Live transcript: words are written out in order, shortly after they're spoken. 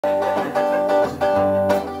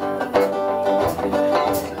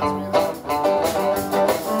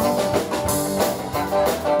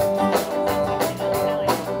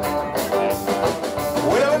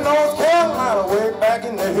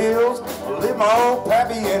my old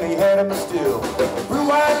pappy and he had him still. Blue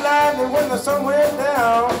white lightning when the sun went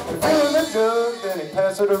down. Filling the jug, then he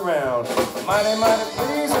passed it around. Mighty, mighty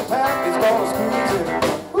pleased, the pappy's gonna squeeze it.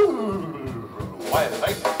 Ooh, white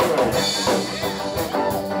lightning.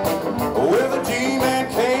 Well, the G-man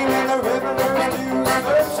came and the revelers too,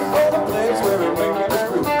 searching for the place where he made his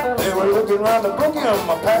group. They were looking around the bookie and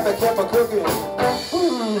my pappy kept a cooking.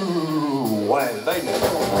 Ooh, white lightning.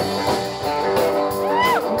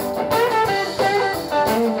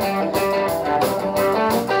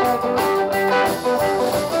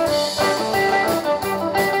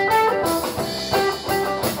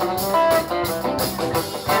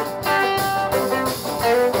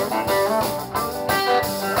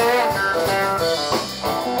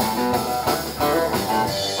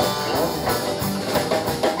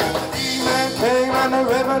 And the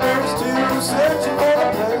revelers too, searching for the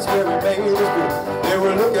place where he made his group. They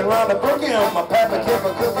were looking around the bookie and my papa kept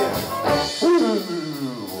a cooking.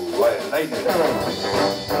 Ooh, white lightning.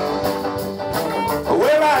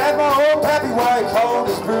 Well, I had my old pappy white called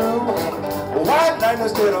his brew. White lightning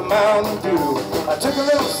instead of Mountain Dew. I took a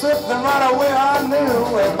little sip and right away I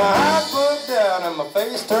knew. And my eyes broke down and my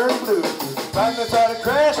face turned blue. Lightning started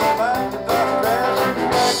crashing, lightning started crashing.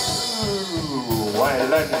 Ooh, white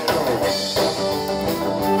lightning.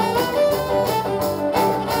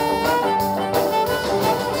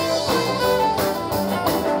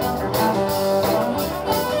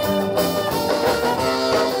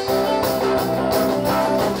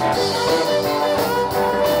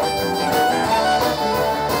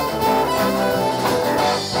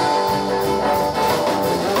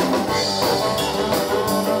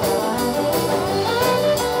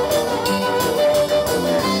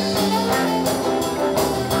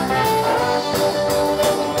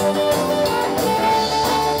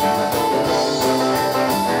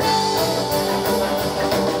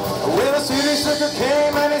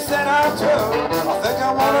 Came and he said, I think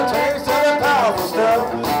I want to taste of the powerful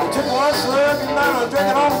stuff. He took one slug and now I'm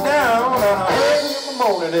drinking on down. And I heard him in the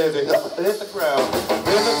morning as he hit the ground.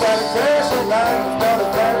 Then it started crashing, lightning started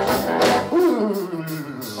crashing. Ooh,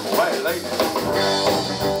 white lightning.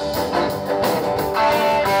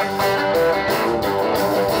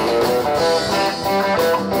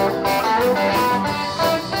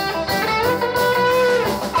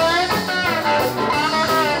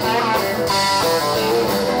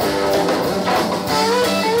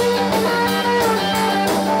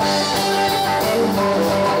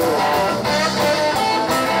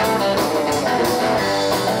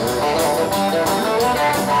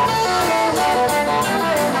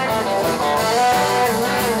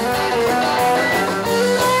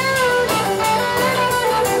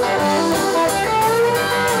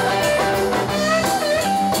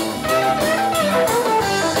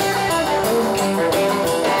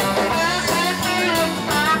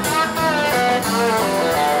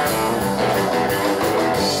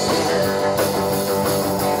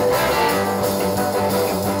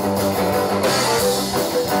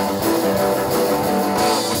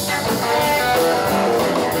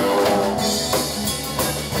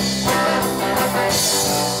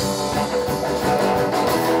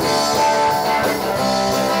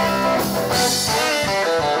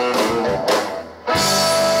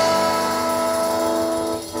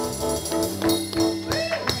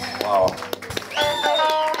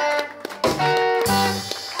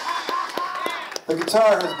 The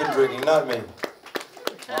guitar has been drinking, not me.